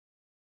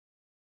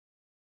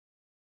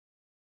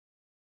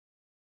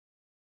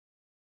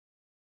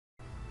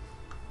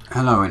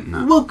Hello,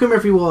 Internet. Welcome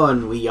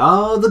everyone, we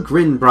are the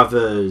Grin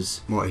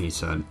brothers. What he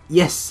said.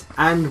 Yes,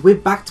 and we're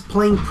back to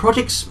playing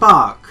Project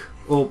Spark.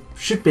 Or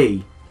should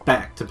be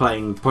back to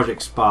playing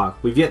Project Spark.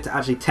 We've yet to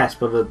actually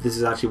test whether this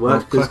has actually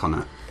worked. Click on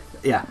it.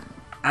 Yeah.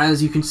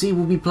 As you can see,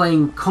 we'll be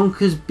playing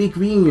Conker's Big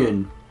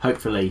Reunion,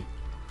 hopefully.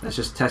 Let's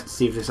just test to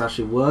see if this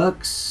actually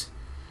works.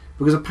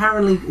 Because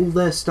apparently all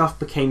their stuff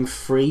became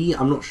free.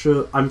 I'm not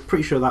sure, I'm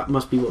pretty sure that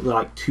must be what the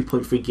like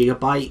 2.3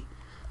 gigabyte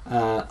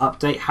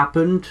update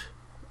happened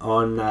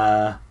on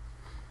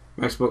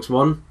Xbox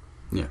One.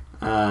 Yeah.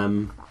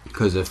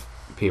 Because if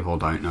people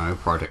don't know,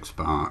 Project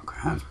Spark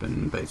has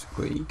been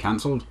basically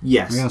cancelled.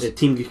 Yes,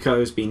 Team Coco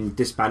has been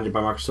disbanded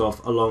by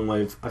Microsoft, along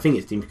with, I think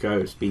it's Team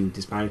Coco has been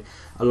disbanded,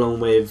 along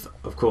with,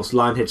 of course,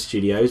 Lionhead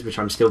Studios, which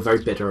I'm still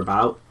very bitter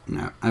about.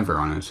 No,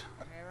 everyone is.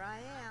 Here I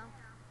am,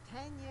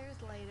 10 years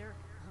later,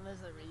 and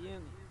there's a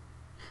reunion.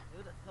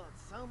 Who'd have thought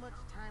so much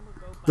time would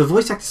go by? The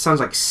voice actor sounds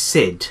like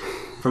Sid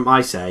from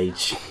Ice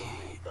Age.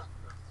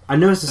 I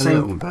know it's the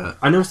same. Little bit.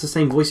 I know it's the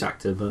same voice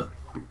actor, but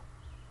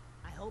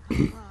I hope I'm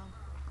wrong.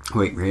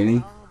 Wait, really?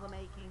 All the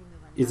making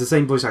of a it's the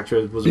same voice actor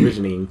as was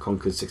originally in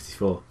Conker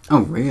 64. Oh,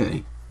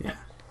 really? Yeah.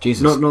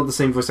 Jesus. Not the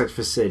same voice actor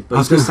for Sid, I but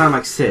was it does gonna- sound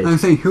like Sid. I'm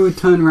saying, who would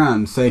turn around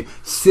and say,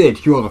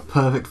 Sid, you're the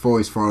perfect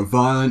voice for a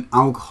violent,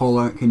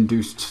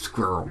 alcoholic-induced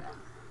squirrel?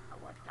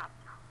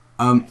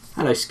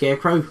 Hello,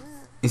 Scarecrow.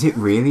 Is it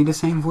really the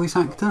same voice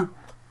actor?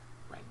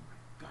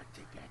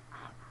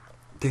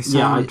 They Yeah,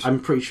 sound... I'm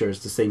pretty sure it's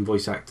the same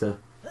voice actor.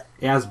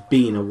 It has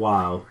been a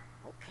while.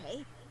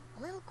 Okay,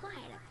 a little quieter,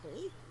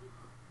 please.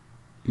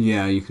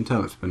 Yeah, you can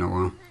tell it's been a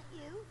while. Not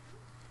you.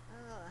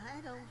 Oh,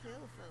 I don't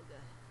feel so good.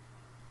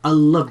 I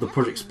love the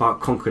Project Spark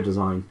Conker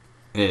design.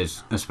 It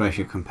is,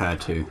 especially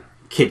compared to...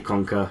 Kid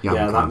Conker. Young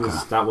yeah,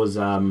 Conker. that was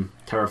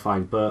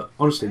terrifying. But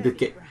honestly,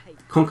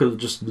 Conker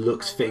just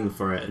looks fitting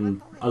for it,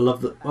 and I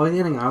love the. Well,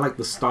 the thing I like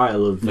the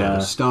style of Yeah, the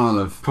style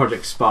of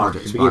Project Spark.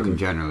 Project Spark in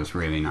general is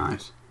really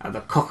nice.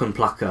 The cock and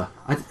plucker.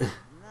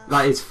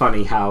 That is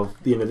funny how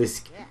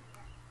this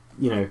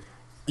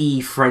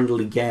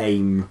e-friendly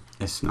game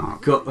It's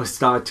not.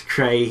 started to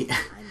create.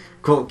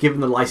 Got given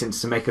the license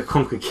to make a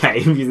Conker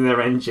game using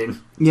their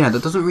engine. Yeah,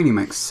 that doesn't really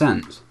make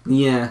sense.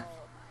 Yeah.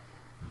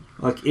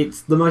 Like, it's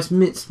the most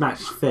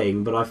mismatched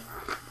thing, but I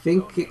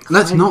think it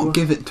Let's kind not of-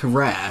 give it to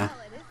Rare.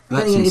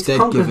 Let's Then again, it's instead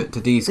Conker- give it to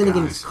these Then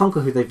again, it's guys.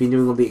 Conker who they've been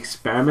doing all the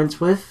experiments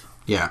with.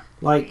 Yeah.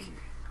 Like,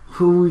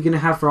 who are we going to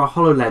have for our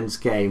HoloLens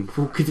game?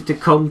 We'll give it to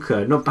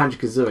Conker, not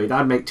Banjo-Kazooie.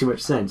 That'd make too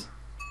much sense.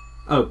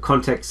 Oh,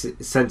 context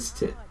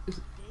sensitive. Ding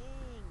dong.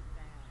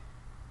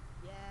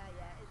 Yeah,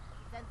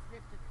 it's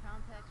sensitive to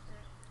context.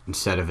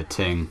 Instead of a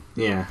ting.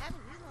 Yeah. Haven't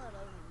used one of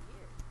those in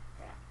years.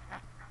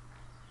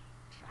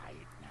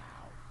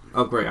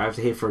 Oh, great. I have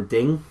to hear for a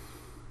ding.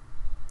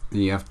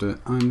 You have to...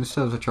 this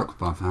serves a chocolate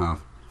bar for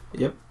half.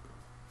 Yep.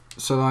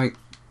 So, like...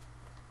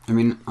 I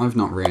mean, I've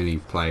not really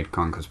played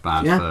Conker's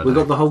Bad Yeah, Fur we've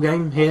Day. got the whole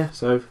game here,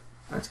 so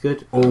that's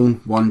good. All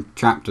one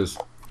chapters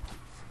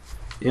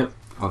Yep.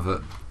 of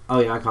it. Oh,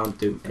 yeah, I can't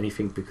do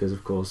anything because,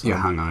 of course, You're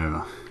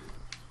hungover.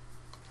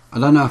 I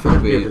don't know if it'll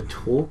I'm be... able to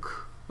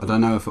talk. I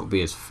don't know if it'll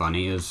be as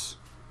funny as...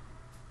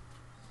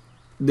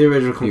 The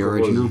original Conker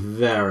original? was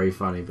very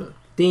funny, but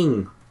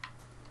ding.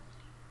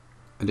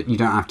 You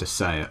don't have to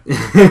say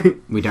it.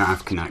 We don't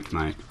have Connect,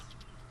 mate.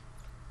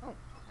 Oh,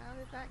 how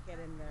did that get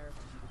in there?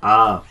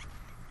 Ah,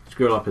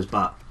 screw up his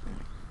butt.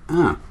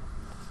 Ah.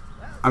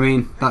 I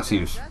mean, that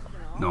seems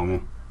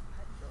normal.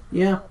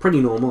 Yeah, pretty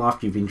normal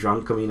after you've been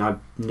drunk. I mean, I've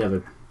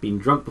never been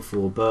drunk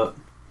before, but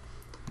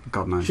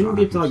God knows shouldn't what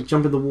be able to happens. like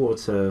jump in the water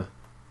to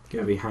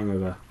get a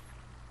hangover.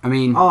 I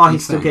mean... Oh, he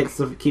you'd still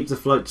think. keeps the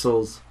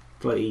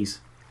floaties.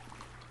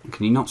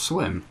 Can he not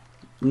swim?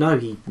 No,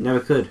 he never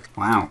could.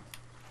 Wow.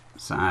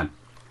 Sad.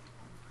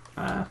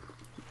 How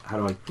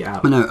do I get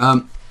out? Oh,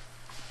 no,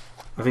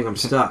 I think I'm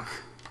stuck.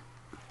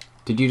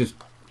 did you just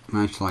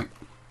manage to, like,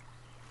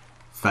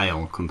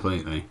 fail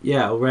completely?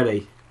 Yeah,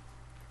 already.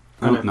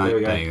 Oh, no, no, there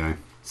we go. there you go.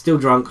 Still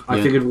drunk. I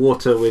Yeah. figured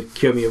water would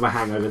cure me of a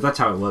hangover. That's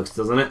how it works,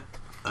 doesn't it?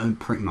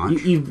 Pretty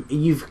much.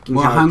 You've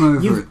Well,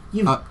 hangover-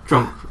 you've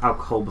drunk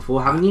alcohol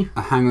before, haven't you?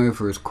 A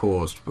hangover is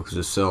caused because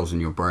the cells in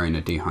your brain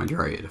are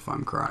dehydrated, if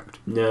I'm correct.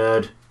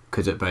 Nerd.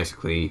 Because it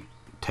basically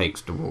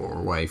takes the water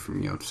away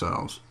from your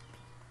cells.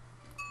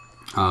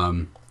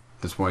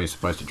 That's why you're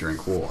supposed to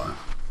drink water.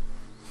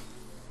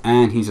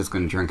 And he's just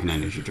going to drink an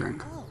energy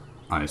drink,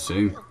 I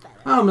assume.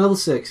 Oh, I'm level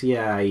 6.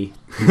 Yay.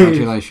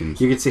 Congratulations.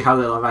 You can see how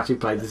little I've actually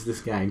played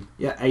this game.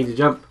 Yeah, A to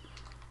jump.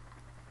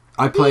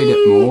 I played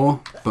it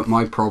more, but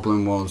my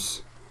problem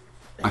was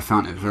I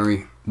found it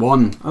very...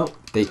 One, Oh,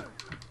 they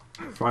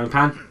frying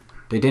pan.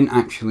 didn't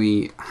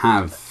actually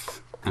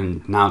have,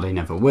 and now they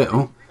never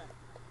will,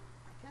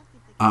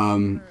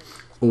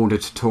 all the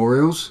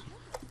tutorials.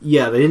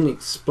 Yeah, they didn't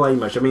explain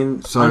much. I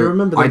mean, So I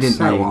remember them I didn't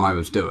know saying what I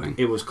was doing.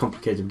 it was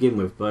complicated to begin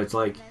with, but it's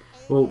like,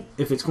 well,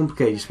 if it's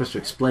complicated, you're supposed to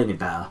explain it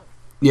better.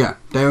 Yeah,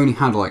 they only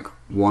had like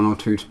 1 or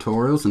 2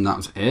 tutorials and that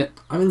was it.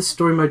 I mean, the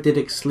story mode did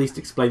at least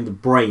explain the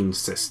brain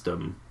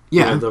system.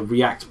 Yeah. You know, the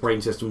React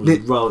brain system was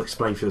The- well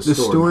explained through The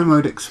story. story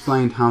mode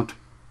explained how to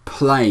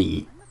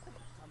play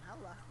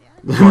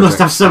Must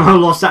have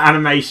someone lost that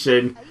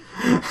animation.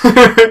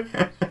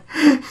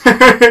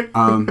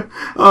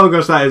 Oh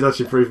gosh, that is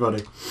actually pretty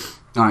funny.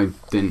 I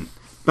didn't.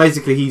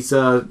 Basically, he's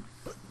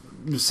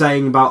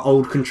saying about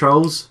old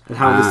controls and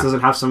how this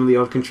doesn't have some of the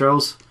old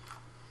controls.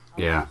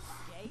 Yeah.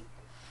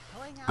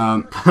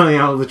 Pulling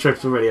out all the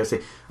trips already, I see.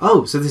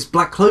 Oh, so this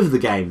Black Clover the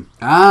game.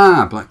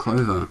 Black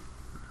Clover.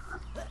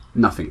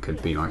 Nothing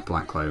could be like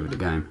Black Clover the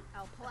game.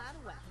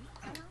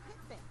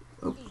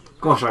 Oh,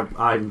 gosh,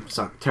 I'm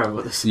terrible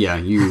at this. Yeah,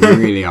 you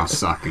really are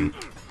sucking.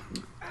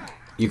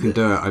 You can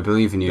do it. I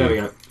believe in you. There we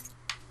go.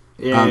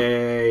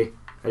 Yay!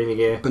 Anything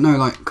here? But no,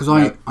 like, because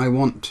I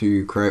want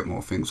to create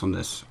more things on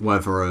this,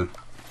 whether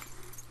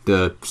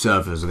the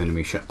servers are going to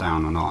be shut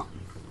down or not.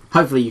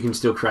 Hopefully you can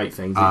still create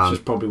things. You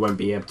just probably won't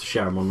be able to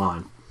share them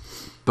online.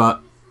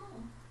 But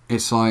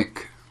it's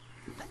like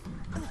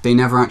they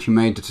never actually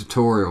made the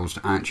tutorials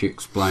to actually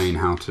explain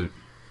how to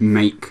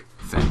make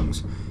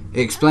things.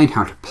 It explained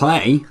how to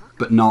play,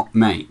 but not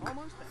make.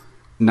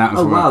 And that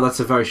was wow, that's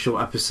a very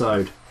short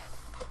episode.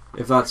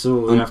 If that's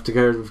all we have to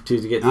go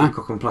to get to the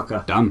Cock and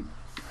Plucker. Done.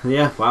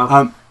 Yeah,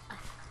 wow.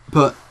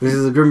 But this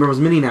is a Grin Bros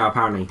Mini now,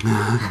 apparently.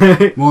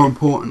 More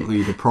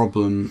importantly, a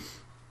problem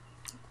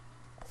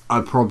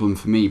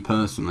for me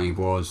personally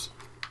was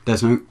there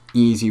was no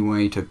easy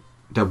way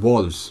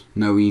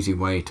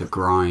to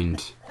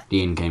grind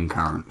the in-game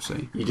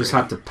currency. You just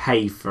had to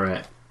pay for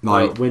it.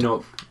 Like, we're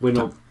not.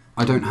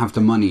 I don't have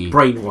the money.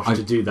 Brainwashed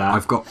to do that.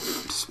 I've got to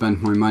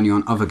spend my money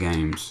on other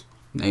games,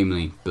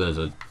 namely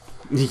Blizzard.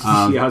 Yeah,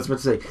 I was about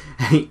to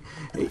say.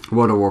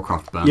 World of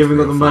Warcraft. You haven't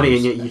got the money,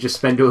 and yet you just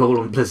spend it all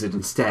on Blizzard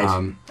instead.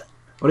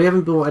 Well, you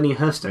haven't bought any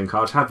Hearthstone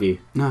cards, have you?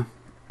 No,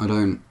 I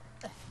don't.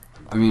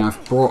 I mean,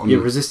 I've brought them. You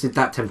resisted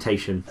that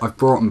temptation. I've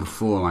brought them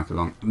before,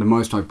 the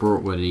most I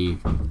brought were the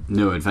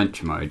new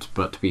adventure modes.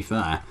 But to be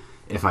fair,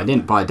 if I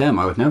didn't buy them,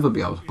 I would never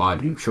be able to buy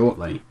them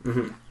shortly.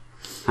 Mm-hmm.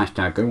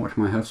 Hashtag go watch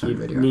my Hearthstone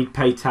video. You need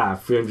pay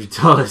tab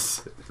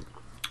 $300.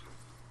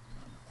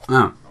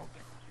 Oh.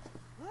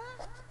 What?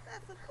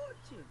 That's a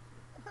fortune.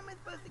 How am I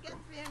supposed to get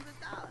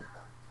 $300?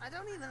 I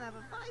don't even have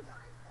a fiver.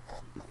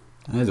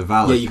 There's a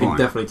valid you point.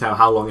 can definitely tell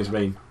how long it's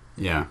been.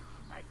 Yeah.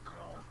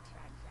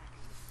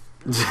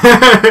 This must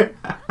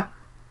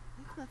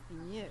be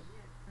new.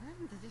 Rather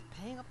than just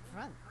paying up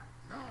front.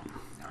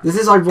 This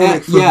is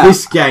ironic for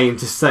this game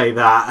to say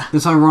that.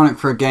 It's ironic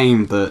for a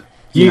game that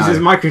uses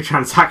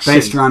microtransactions.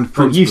 Based around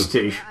or used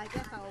to. I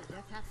guess I'll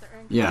just have to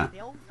earn Yeah. the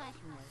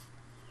old-fashioned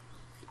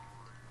way.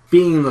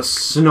 Being the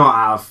snot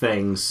out of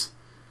things.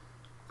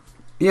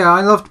 Yeah,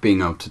 I loved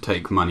being able to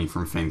take money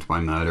from things by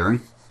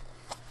murdering.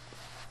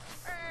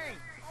 Hey,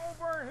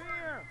 over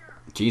here!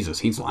 Jesus,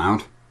 he's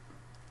loud.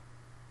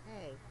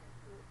 Hey,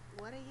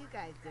 what are you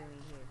guys doing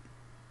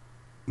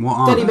here? What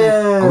are Teddy they?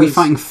 bears! Are we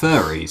fighting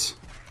furries?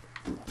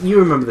 You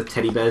remember the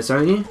teddy bears,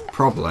 don't you?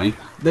 Probably.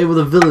 They were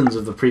the villains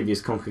of the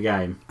previous Conker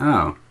game.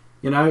 Oh.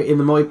 You know, in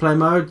the multiplayer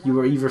mode, you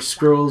were either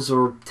squirrels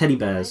or teddy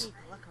bears.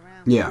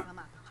 Yeah.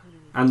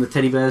 And the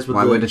teddy bears were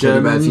Why were the the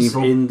teddy bears Germans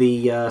evil? in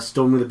the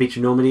Storm of the Beach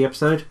of Normandy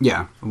episode.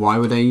 Yeah. Why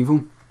were they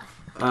evil?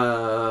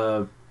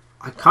 I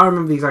can't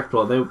remember the exact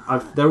plot.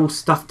 They're all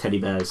stuffed teddy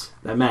bears.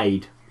 They're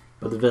made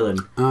by the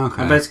villain.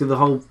 Okay. And basically the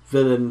whole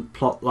villain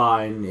plot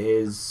line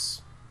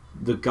is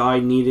the guy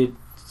needed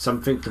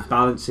something to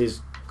balance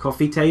his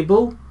coffee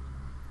table,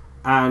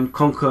 and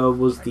Conker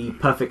was the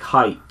perfect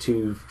height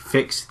to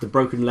fix the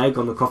broken leg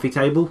on the coffee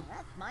table.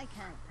 That's my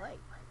kind of play.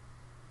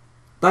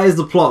 That is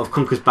the plot of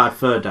Conker's Bad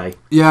Fur Day.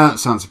 Yeah, that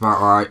sounds about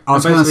right. I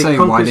was going to say,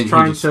 Conker's why didn't he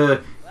trying just...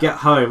 to get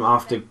home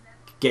after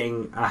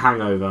getting a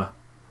hangover.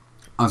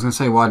 I was going to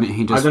say, why didn't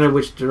he just... I don't know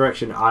which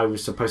direction I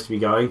was supposed to be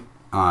going.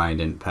 I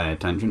didn't pay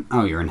attention.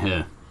 Oh, you're in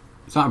here.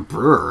 Is that a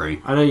brewery?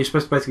 I know you're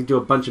supposed to basically do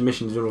a bunch of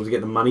missions in order to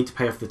get the money to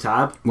pay off the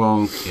tab.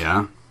 Well,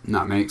 yeah.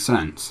 That makes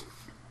sense.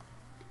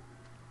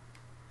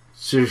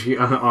 So you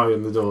eye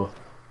on the door.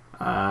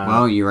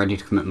 Well, you ready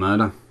to commit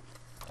murder?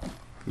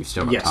 You've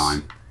still got Yes.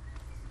 time.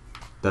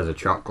 There's a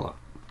chocolate.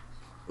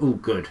 Oh,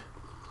 good.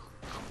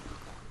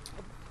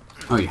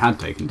 Oh, you had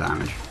taken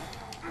damage.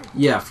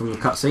 Yeah, from the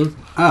cutscene.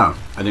 Oh,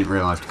 I didn't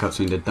realise the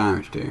cutscene did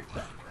damage to you.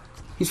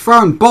 He's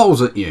throwing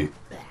balls at you.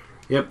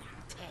 Yep.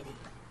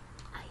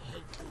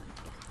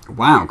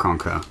 Wow,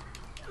 Conker.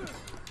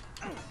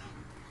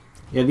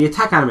 Yeah, the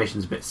attack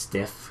animation's a bit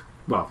stiff.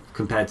 Well,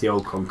 compared to the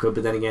old Conker,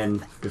 but then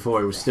again,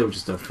 before it was still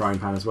just a frying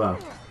pan as well.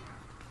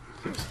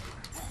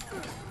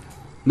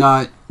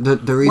 No, the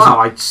reason... Wow,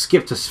 I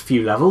skipped a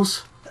few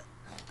levels.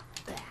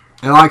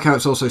 I like how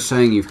it's also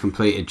saying you've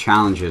completed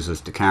challenges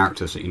as the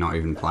characters that you're not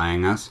even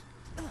playing as.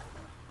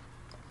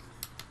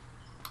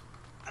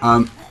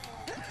 I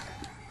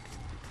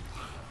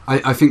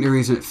think the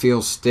reason it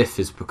feels stiff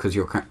is because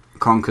your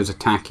Conker's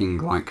attacking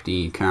like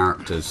the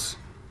characters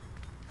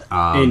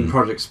In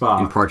Project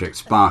Spark. in Project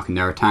Spark, and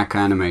their attack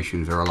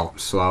animations are a lot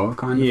slower,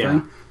 kind of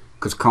thing.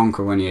 Because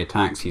Conker, when he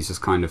attacks, he's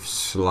just kind of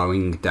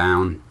slowing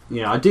down.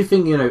 Yeah, I do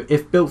think,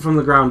 if built from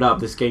the ground up,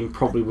 this game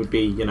probably would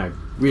be,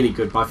 really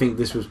good. But I think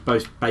this was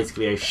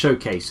basically a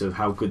showcase of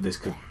how good this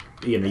could,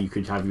 you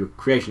could have your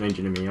creation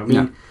engine. I mean,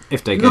 Yeah,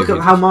 if they look gave at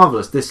you how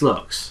marvellous this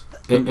looks.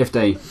 If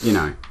they, you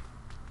know,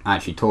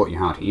 actually taught you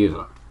how to use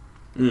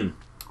it.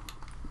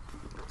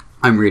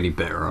 I'm really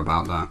bitter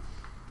about that.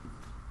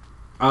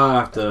 I'll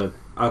have to...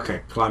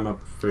 Okay, climb up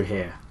through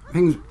here.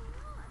 Things...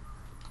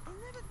 They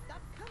never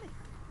stop coming.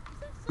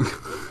 Is there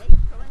something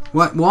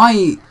going on?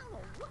 Why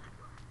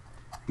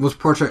was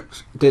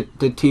Project...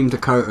 Did Team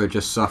Dakota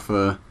just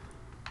suffer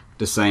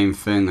the same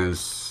thing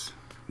as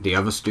the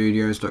other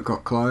studios that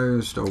got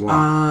closed, or what?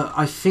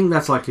 I think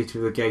that's likely to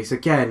be the case.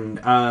 Again,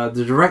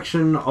 the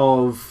direction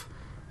of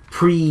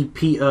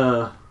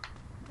pre-Peter...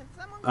 Can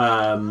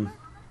someone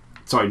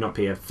sorry, not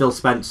Peter. Phil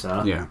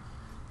Spencer. Yeah.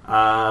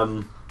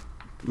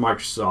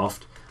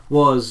 Microsoft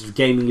was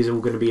gaming is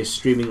all going to be a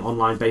streaming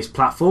online-based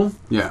platform.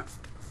 Yeah.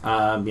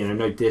 You know,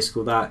 no disc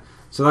or that.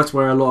 So that's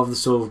where a lot of the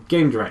sort of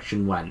game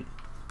direction went.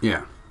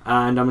 Yeah.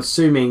 And I'm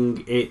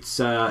assuming it's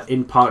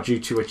in part due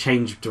to a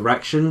change of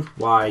direction.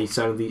 Why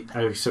some of the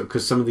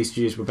because some of these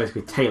studios were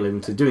basically tailoring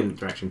to doing the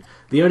direction.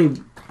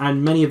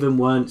 And many of them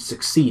weren't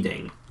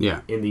succeeding.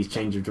 Yeah. In these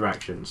change of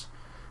directions.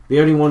 The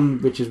only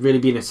one which has really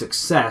been a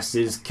success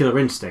is Killer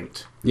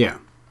Instinct. Yeah.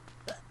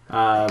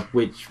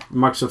 Which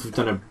Microsoft have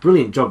done a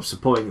brilliant job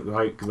supporting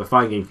like the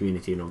fighting game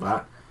community and all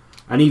that.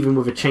 And even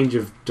with a change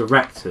of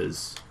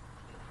directors.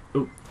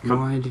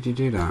 Why did you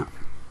do that?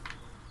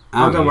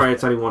 Oh, don't worry,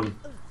 it's only one.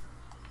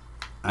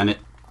 And it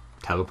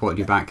teleported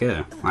you back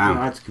here. Wow. Yeah,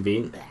 that's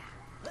convenient.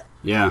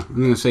 Yeah, I'm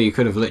going to say you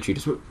could have literally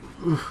just...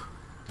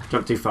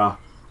 Jumped too far.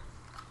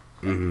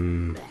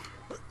 Have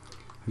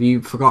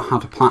you forgot how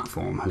to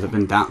platform? Has it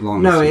been that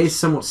long No, it is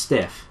somewhat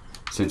stiff.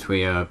 since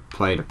we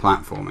played a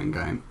platforming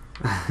game?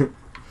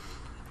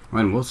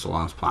 When was the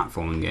last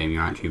platforming game you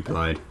actually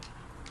played?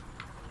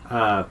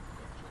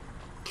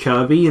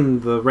 Kirby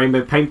and the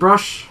Rainbow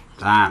Paintbrush?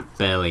 That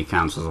barely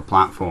counts as a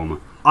platformer.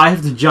 I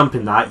have to jump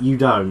in that, you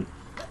don't.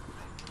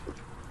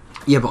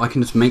 Yeah, but I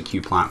can just make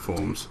you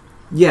platforms.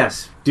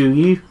 Yes, do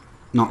you?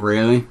 Not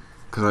really,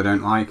 because I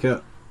don't like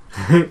it.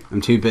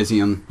 I'm too busy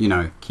on, you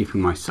know,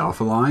 keeping myself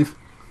alive.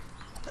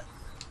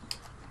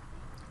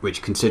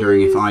 Which,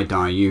 considering if I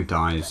die, you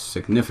die, is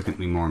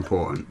significantly more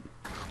important.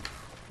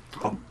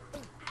 But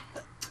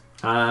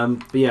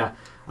yeah,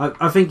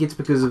 I think it's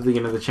because of the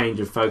the change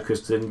of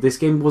focus. And this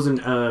game wasn't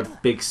a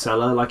big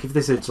seller. Like if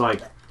this had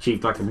like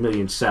achieved like 1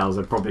 million sales,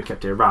 I'd probably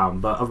kept it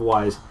around. But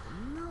otherwise,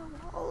 No,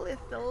 all this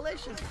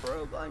delicious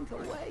brew going to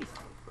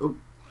waste.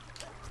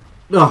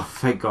 oh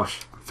thank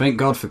gosh! Thank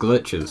God for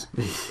glitches.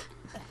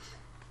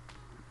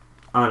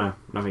 Oh no,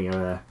 nothing over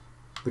there.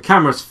 The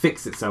camera's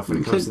fixed itself when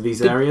it comes to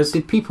these areas.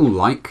 Did people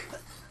like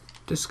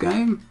this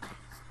game?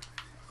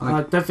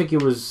 I don't think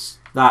it was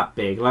that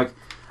big. Like,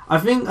 I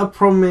think a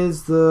problem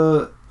is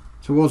the...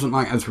 So it wasn't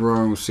like as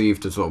well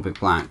received as Little Big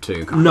Planet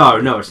 2? No,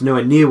 it's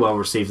nowhere near well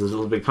received as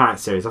Little Big Planet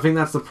series. I think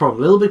that's the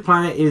problem. Little Big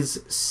Planet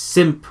is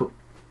simple.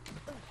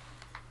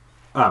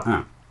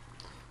 Oh.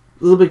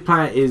 Little Big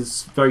Planet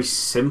is very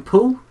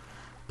simple.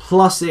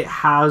 Plus, it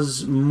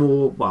has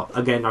more... Well,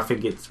 again, I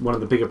think it's one of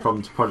the bigger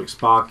problems to Project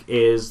Spark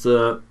is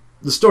the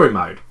story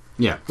mode.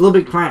 Yeah. Little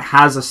Big Planet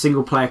has a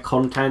single-player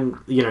content,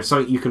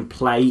 something you can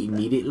play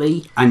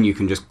immediately. And you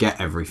can just get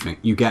everything.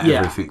 You get Yeah.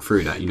 everything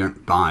through that. You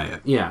don't buy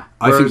it. Yeah.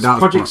 I think Whereas that's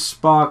Project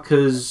Spark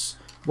has,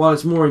 while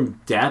it's more in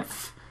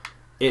depth,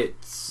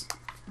 it's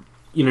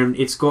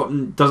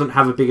doesn't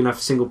have a big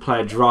enough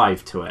single-player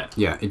drive to it.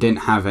 Yeah, it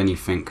didn't have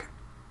anything.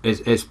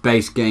 Its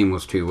base game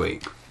was too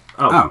weak.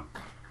 Oh.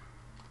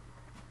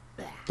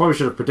 Probably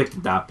should have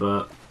predicted that,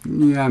 but...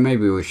 Yeah,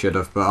 maybe we should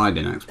have, but I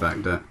didn't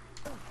expect it.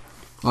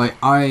 Like,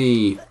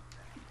 I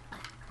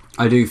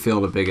do feel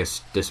the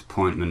biggest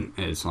disappointment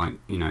is, like,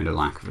 the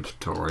lack of a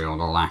tutorial,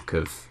 the lack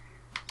of,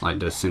 like,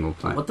 the single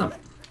player. What the...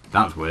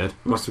 That was weird.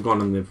 Must have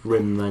gone on the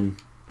rim then.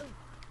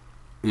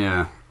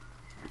 Yeah.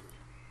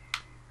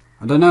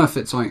 I don't know if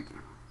it's, like,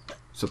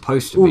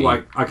 supposed to be...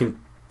 Oh, I can...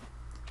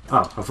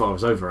 Oh, I thought I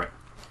was over it.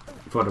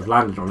 I thought I'd have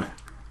landed on it.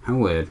 How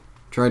weird.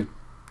 Tried...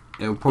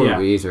 It'll probably Yeah.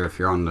 be easier if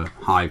you're on the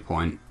high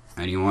point,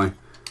 anyway.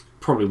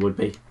 Probably would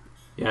be.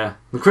 Yeah.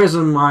 The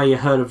criticism I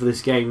heard of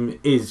this game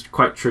is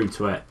quite true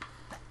to it.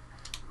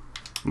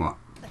 What?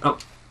 Oh,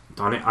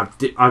 darn it.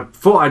 I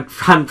thought I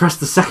hadn't pressed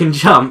the second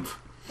jump.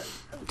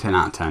 10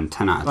 out of 10.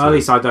 10 out of 10. Well, at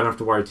least I don't have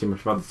to worry too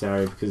much about this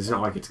area because it's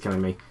not like it's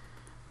killing me.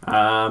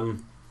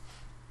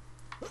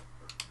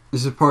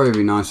 This would probably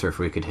be nicer if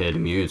we could hear the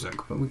music,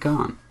 but we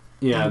can't.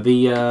 Yeah,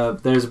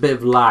 there's a bit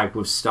of lag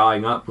with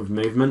starting up with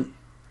movement.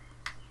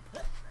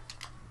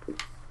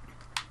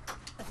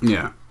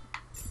 Yeah.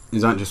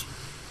 Is that just...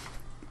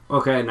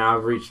 Okay, now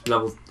I've reached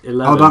level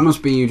 11. Oh, that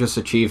must be you just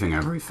achieving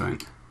everything.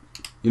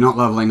 You're not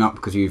leveling up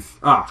because you've...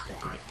 Ah,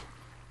 great.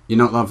 You're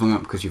not leveling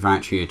up because you've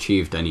actually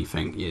achieved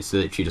anything. It's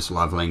literally just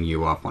leveling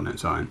you up on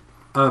its own.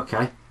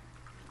 Okay.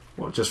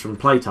 What, just from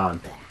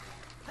playtime?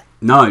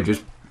 No,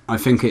 just... I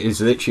think it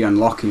is literally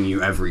unlocking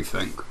you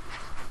everything.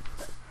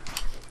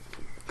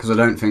 Because I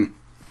don't think...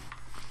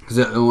 Because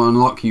it will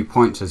unlock you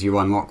points as you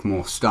unlock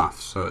more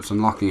stuff. So it's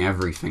unlocking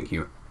everything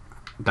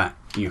that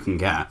you can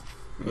get.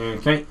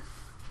 Okay.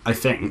 I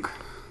think.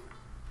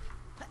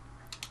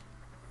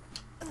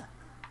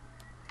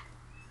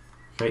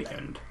 Okay,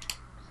 and...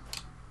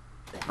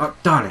 Oh,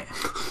 darn it.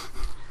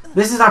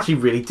 This is actually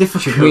really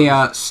difficult. Should we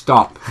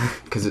stop?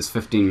 Because it's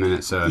 15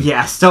 minutes early.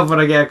 Yeah, stop when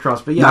I get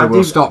across. But yeah, no,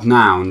 we'll stop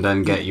now and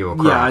then get you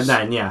across. Yeah, and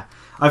then, yeah.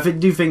 I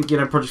do think,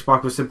 Project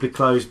Spark was simply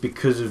closed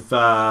because of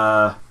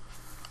the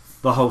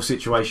whole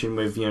situation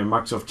with,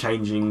 Microsoft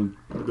changing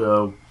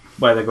the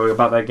way they're going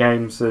about their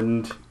games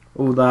and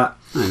all that.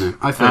 I know.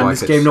 I feel and like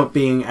this game not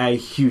being a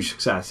huge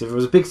success. If it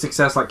was a big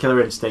success like Killer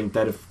Instinct,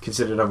 they'd have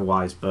considered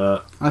otherwise,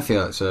 but... I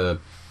feel it's a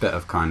bit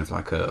of kind of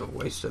like a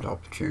wasted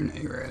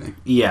opportunity, really.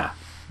 Yeah.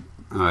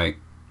 I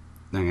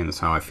think that's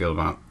how I feel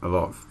about a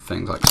lot of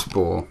things like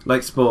Spore.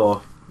 Like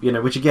Spore,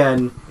 which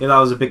again, if that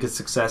was a bigger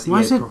success... Why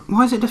is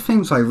it the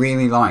things I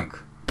really like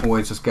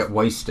always just get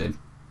wasted?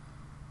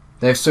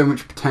 They have so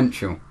much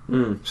potential.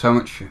 So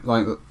much,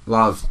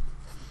 love.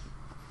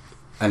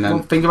 And then...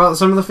 Well, think about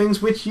some of the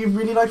things which you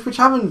really liked which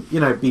haven't,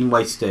 been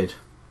wasted.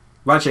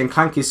 Ratchet and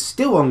Clank is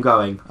still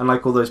ongoing,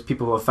 unlike all those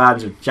people who are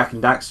fans of Jak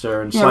and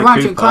Daxter and Sly Cooper.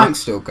 Ratchet and Clank's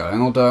still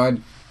going, although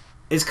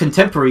Its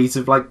contemporaries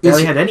have,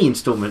 barely had any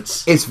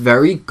installments. It's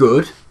very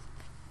good,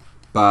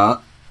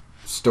 but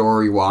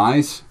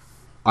story-wise,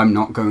 I'm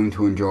not going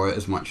to enjoy it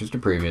as much as the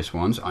previous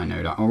ones. I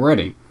know that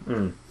already.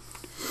 But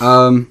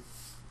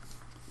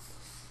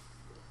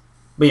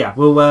yeah,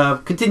 we'll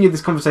continue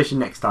this conversation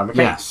next time,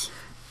 okay? Yes.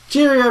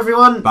 Cheerio,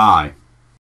 everyone! Bye.